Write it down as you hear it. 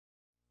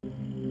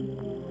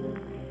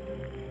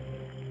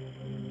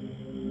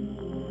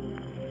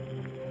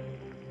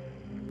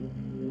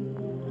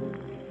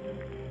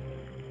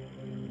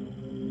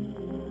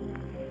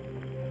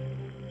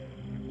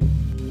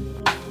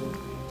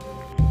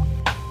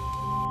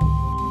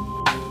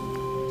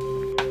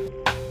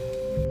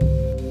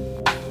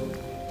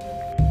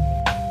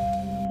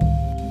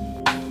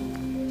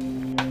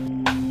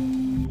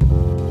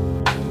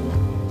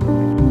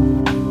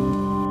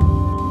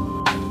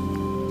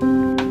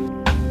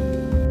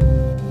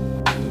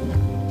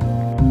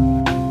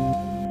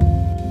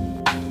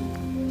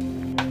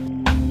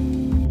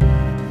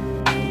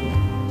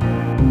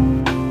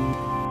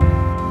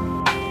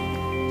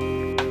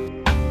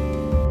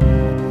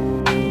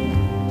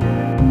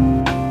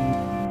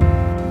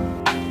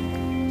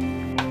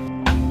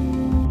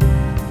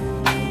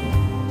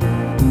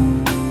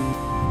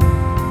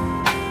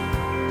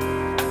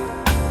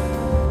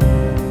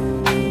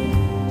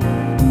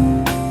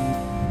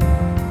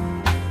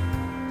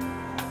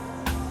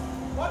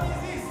What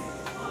is this?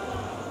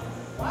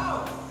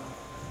 Wow!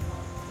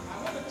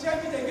 I'm going to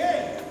change it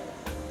again.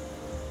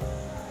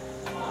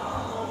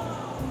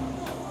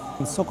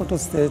 In Sokoto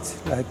State,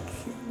 like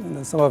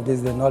some of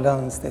the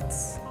northern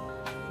states,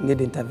 need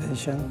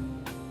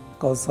intervention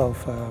because of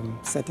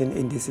certain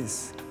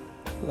indices,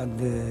 like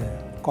the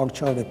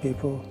culture of the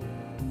people,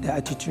 the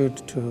attitude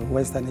to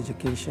Western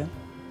education,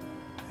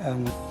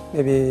 and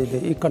maybe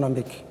the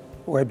economic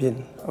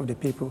well-being of the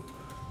people,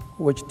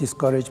 which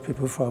discourage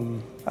people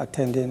from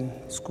attending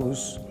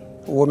schools,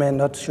 women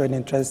not showing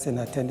interest in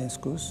attending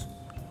schools,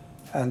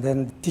 and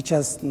then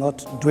teachers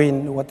not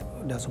doing what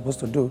they're supposed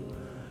to do.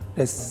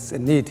 There's a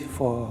need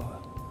for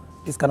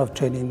this kind of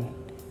training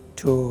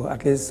to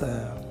at least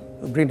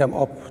bring them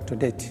up to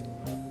date,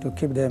 to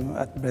keep them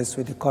abreast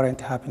with the current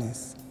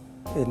happenings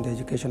in the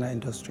educational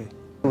industry.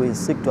 We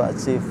seek to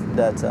achieve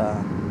that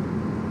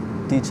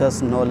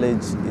teachers'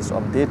 knowledge is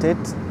updated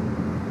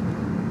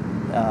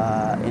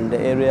in the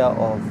area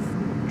of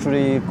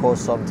 3 core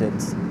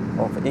subjects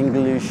of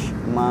English,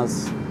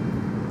 Maths,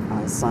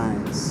 and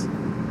Science.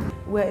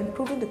 We're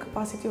improving the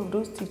capacity of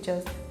those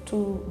teachers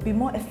to be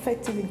more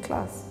effective in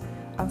class.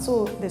 And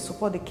so they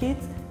support the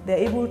kids, they're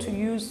able to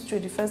use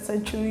 21st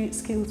century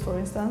skills, for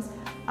instance,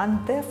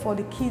 and therefore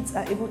the kids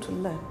are able to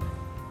learn.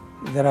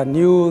 There are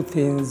new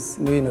things,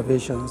 new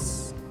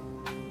innovations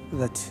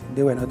that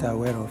they were not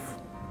aware of.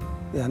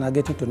 They are now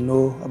getting to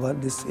know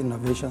about these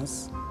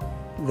innovations.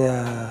 They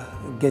are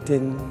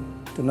getting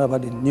to know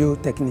about the new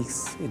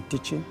techniques in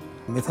teaching,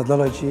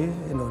 methodology,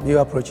 new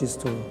approaches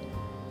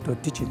to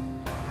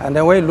teaching. And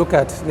then when you look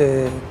at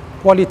the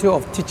quality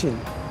of teaching,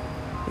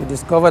 you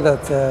discover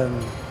that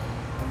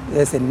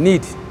there's a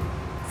need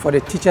for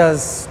the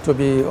teachers to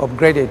be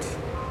upgraded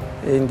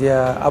in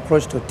their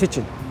approach to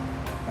teaching.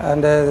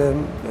 And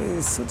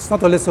it's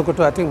not only Sokoto,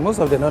 I think most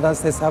of the northern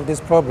states have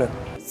this problem.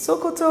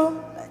 Sokoto,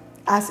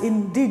 as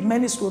indeed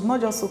many schools,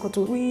 not just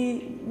Sokoto,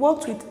 we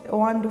worked with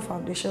Owando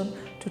Foundation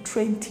to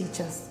train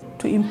teachers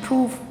to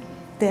improve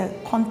their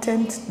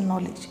content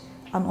knowledge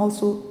and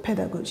also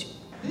pedagogy.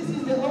 This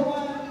is the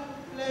open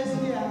place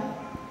here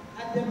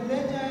at the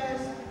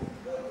villagers,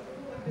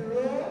 the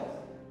road.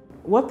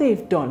 What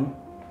they've done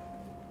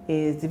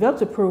is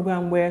developed a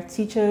program where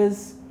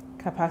teachers'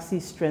 capacity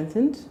is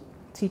strengthened.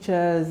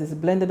 Teachers is a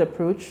blended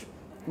approach.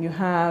 You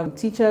have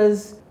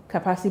teachers'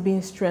 capacity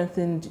being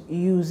strengthened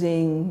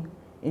using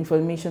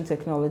information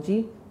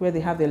technology, where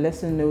they have their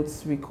lesson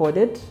notes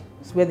recorded,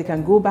 so where they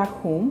can go back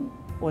home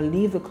or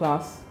leave the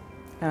class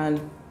and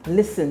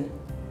listen,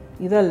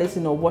 either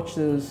listen or watch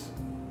those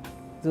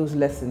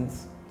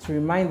lessons to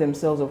remind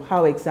themselves of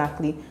how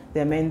exactly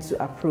they're meant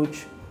to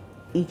approach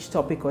each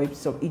topic or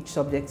each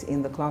subject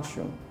in the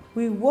classroom.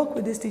 We work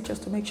with these teachers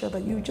to make sure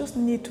that you just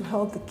need to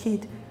help the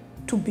kid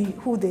to be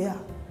who they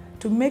are,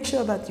 to make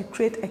sure that you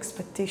create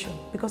expectation,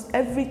 because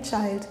every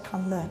child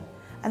can learn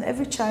and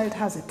every child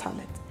has a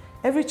talent.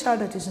 Every child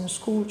that is in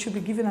school should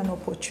be given an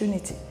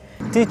opportunity.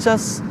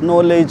 Teachers'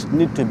 knowledge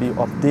need to be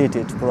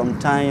updated from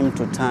time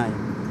to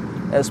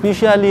time,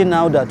 especially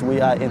now that we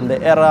are in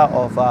the era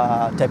of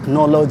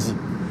technology.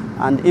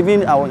 And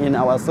even in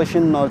our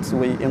session notes,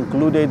 we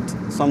included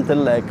something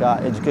like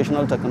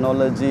educational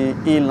technology,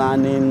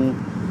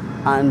 e-learning,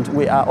 and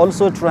we are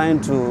also trying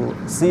to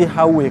see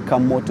how we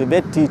can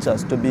motivate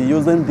teachers to be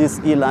using these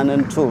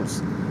e-learning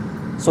tools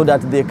so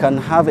that they can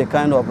have a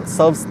kind of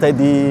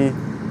self-study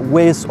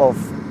ways of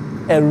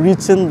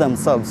enriching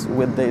themselves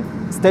with the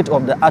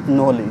state-of-the-art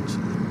knowledge.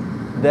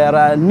 There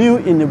are new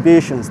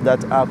innovations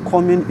that are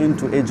coming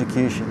into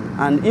education,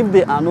 and if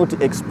they are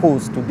not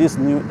exposed to this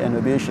new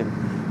innovation,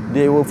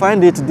 they will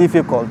find it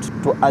difficult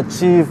to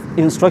achieve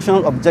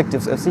instructional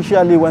objectives,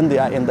 especially when they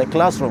are in the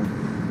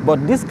classroom.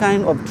 But this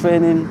kind of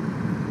training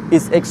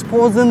is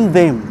exposing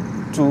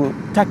them to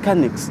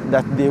techniques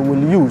that they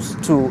will use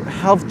to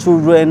help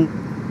children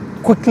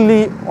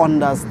quickly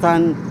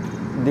understand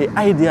the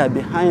idea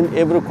behind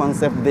every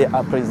concept they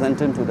are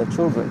presenting to the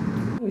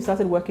children. We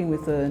started working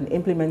with an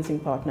implementing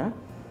partner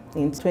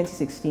in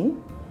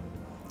 2016.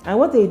 And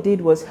what they did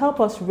was help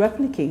us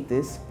replicate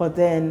this, but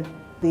then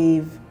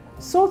they've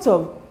sort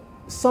of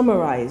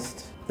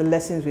summarized the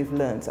lessons we've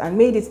learned and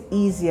made it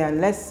easier and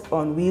less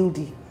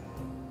unwieldy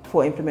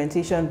for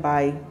implementation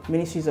by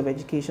ministries of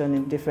education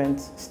in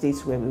different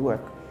states where we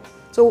work.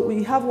 So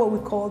we have what we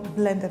call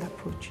blended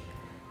approach.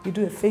 You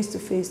do a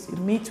face-to-face, you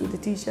meet with the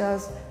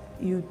teachers,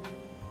 you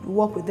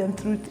work with them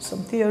through some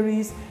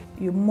theories,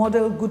 you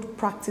model good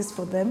practice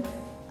for them,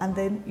 and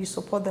then you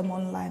support them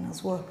online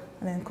as well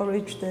and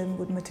encourage them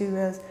with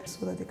materials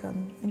so that they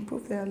can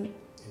improve their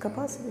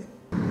capacity.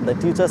 The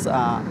teachers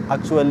are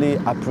actually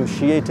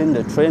appreciating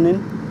the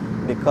training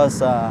because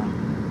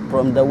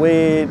from the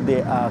way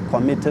they are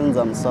committing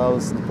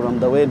themselves, from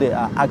the way they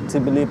are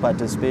actively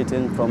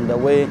participating, from the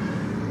way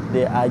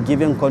they are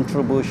giving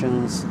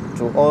contributions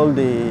to all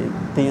the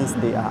things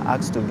they are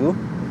asked to do,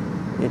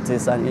 it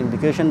is an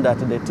indication that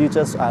the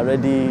teachers are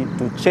ready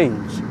to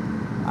change,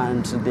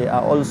 and they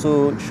are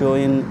also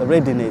showing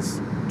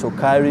readiness to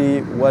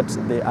carry what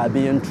they are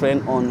being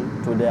trained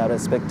on to their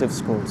respective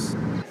schools.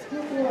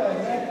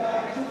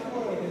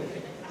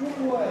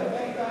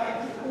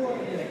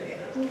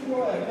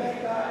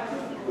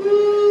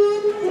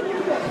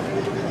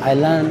 I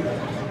learned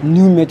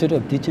new method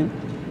of teaching,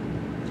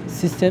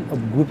 system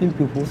of grouping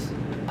pupils,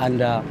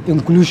 and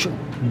inclusion.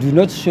 Do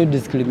not show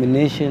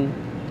discrimination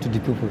to the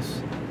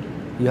pupils.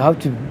 You have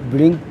to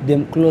bring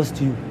them close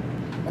to you.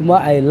 Kuma,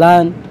 I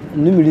learned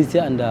numeracy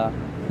and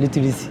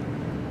literacy.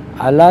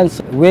 I learned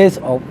ways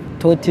of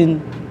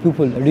teaching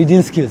people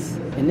reading skills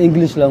in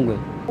English language.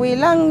 We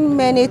learn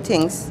many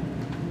things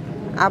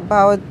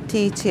about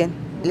teaching,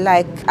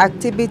 like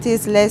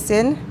activities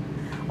lesson,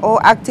 or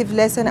active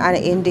lesson and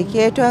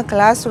indicator,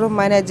 classroom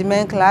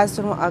management,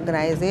 classroom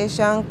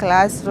organization,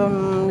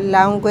 classroom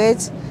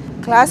language.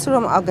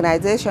 Classroom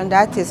organization,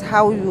 that is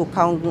how you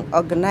can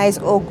organize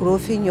or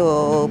grouping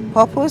your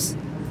purpose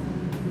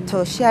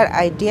to share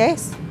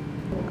ideas,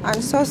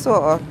 and so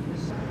on.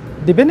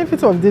 The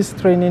benefit of this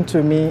training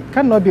to me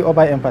cannot be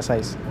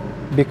overemphasized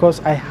because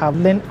I have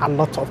learned a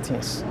lot of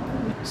things,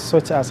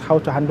 such as how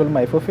to handle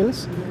my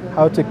profiles,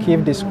 how to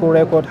keep the school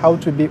record, how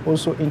to be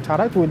also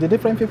interact with the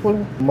different people,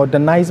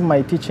 modernize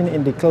my teaching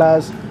in the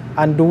class,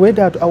 and the way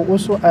that I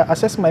also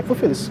assess my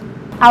profiles.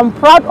 I'm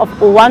proud of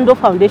Owando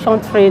Foundation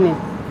training.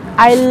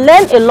 I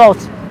learned a lot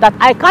that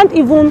I can't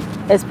even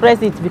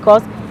express it,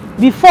 because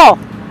before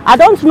I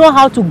don't know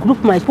how to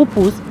group my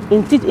pupils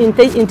in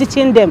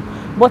teaching them.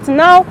 But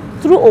now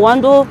through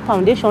Owando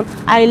Foundation,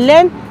 I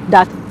learned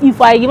that if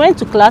I went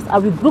to class, I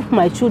will group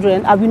my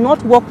children. I will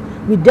not work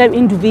with them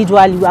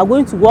individually. We are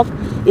going to work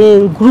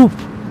in group.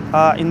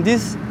 In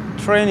this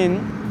training,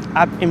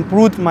 I've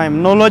improved my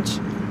knowledge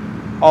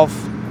of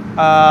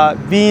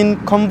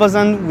being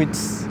conversant with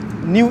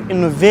new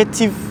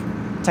innovative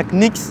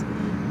techniques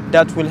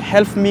that will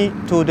help me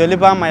to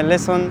deliver my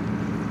lesson,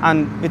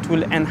 and it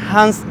will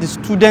enhance the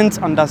students'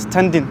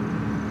 understanding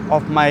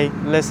of my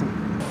lesson.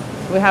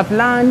 We have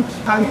learned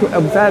how to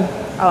observe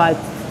our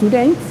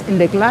students in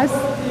the class,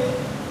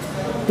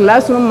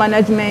 classroom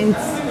management,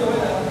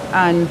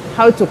 and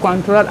how to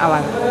control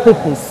our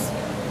pupils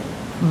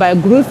by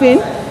grouping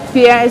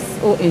peers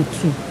or in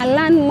two. I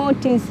learned more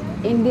things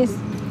in this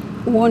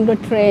Owando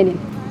training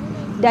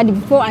that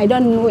before I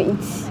don't know it,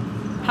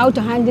 how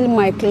to handle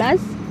my class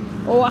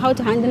or how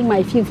to handle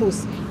my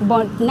pupils.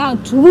 But now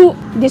through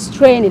this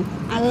training,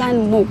 I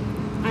learn more,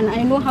 and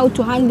I know how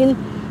to handle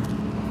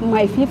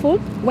my people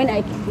when I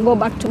go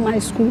back to my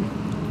school.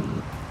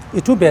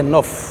 It will be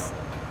enough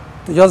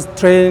to just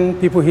train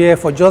people here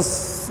for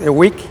just a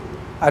week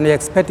and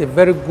expect a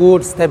very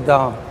good step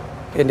down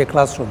in the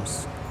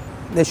classrooms.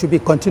 There should be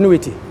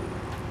continuity.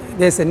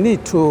 There's a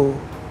need to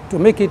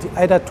make it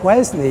either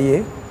twice in a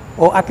year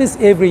or at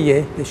least every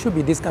year. There should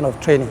be this kind of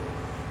training.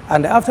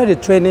 And after the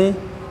training,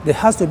 there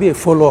has to be a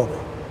follow-up.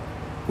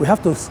 We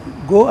have to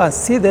go and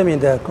see them in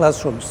the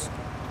classrooms,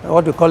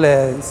 what we call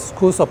a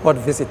school support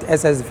visit,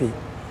 SSV.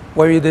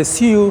 When they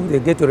see you, they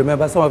get to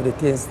remember some of the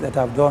things that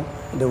I've done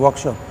in the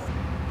workshop.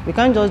 We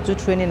can't just do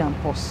training and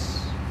pause.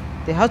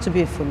 There has to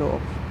be a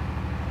follow-up.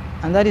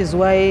 And that is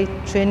why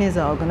trainings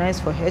are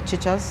organized for head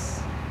teachers,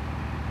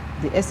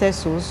 the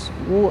SSOs,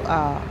 who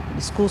are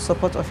the school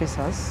support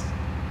officers,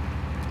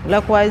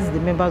 likewise the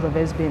members of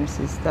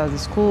SBMCs, that's the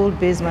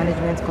school-based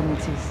management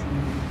committees.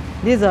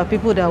 These are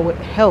people that will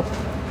help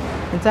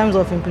in terms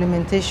of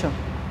implementation.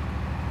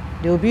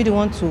 They will be the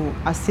one to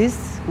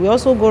assist. We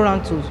also go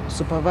around to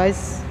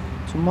supervise,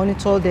 to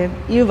monitor them,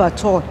 if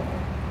at all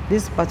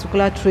this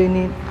particular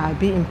training are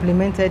being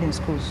implemented in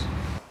schools.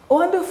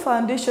 Owando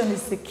Foundation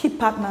is the key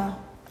partner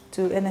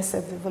to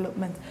NSF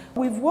Development.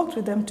 We've worked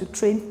with them to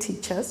train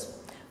teachers.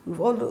 We've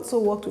also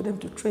worked with them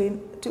to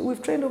train,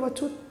 we've trained over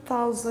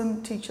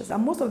 2,000 teachers,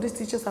 and most of these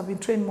teachers have been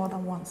trained more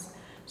than once.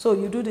 So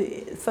you do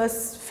the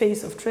first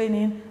phase of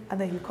training,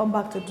 and then you come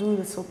back to do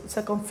the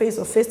second phase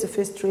of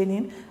face-to-face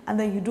training, and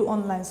then you do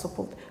online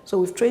support. So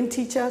we've trained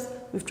teachers,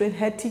 we've trained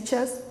head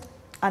teachers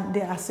and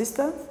their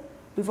assistants.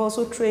 We've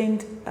also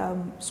trained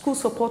school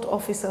support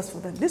officers for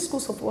them. These school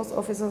support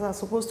officers are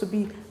supposed to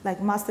be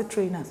like master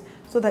trainers,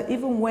 so that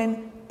even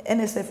when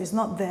NSF is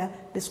not there,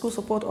 the school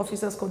support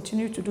officers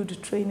continue to do the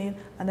training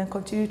and then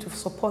continue to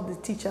support the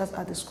teachers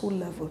at the school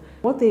level.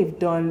 What they've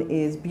done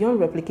is, beyond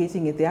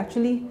replicating it, they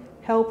actually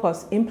help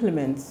us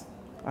implement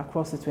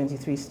across the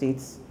 23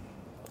 states.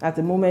 At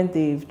the moment,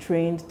 they've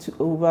trained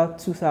over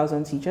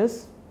 2,000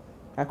 teachers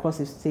across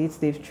the states.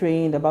 They've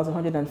trained about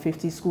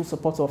 150 school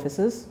support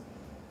officers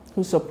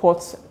who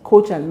support,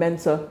 coach and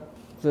mentor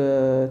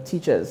the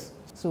teachers.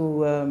 So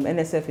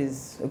NSF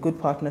is a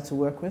good partner to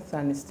work with,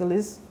 and it still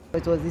is.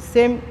 It was the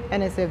same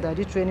NSF that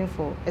did training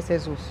for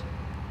SSOs.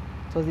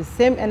 It was the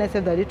same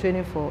NSF that did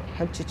training for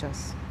head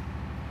teachers.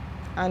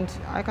 And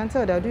I can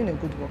tell they're doing a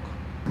good work.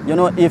 You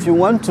know, if you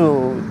want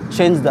to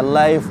change the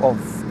life of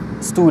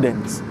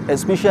students,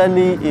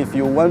 especially if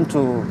you want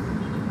to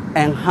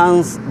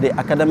enhance the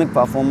academic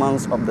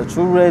performance of the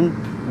children,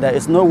 there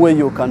is no way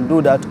you can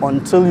do that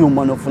until you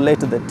manipulate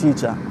the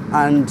teacher.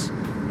 And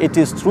it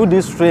is through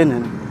this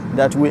training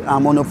that we are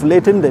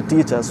manipulating the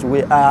teachers.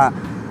 We are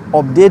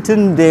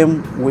updating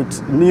them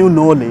with new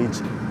knowledge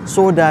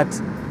so that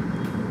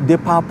the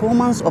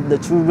performance of the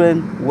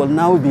children will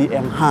now be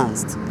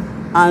enhanced.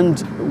 And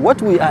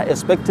what we are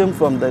expecting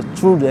from the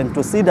children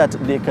to see that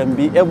they can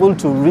be able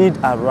to read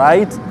and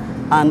write,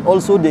 and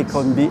also they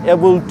can be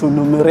able to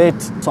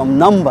numerate some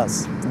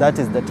numbers. That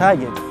is the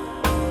target.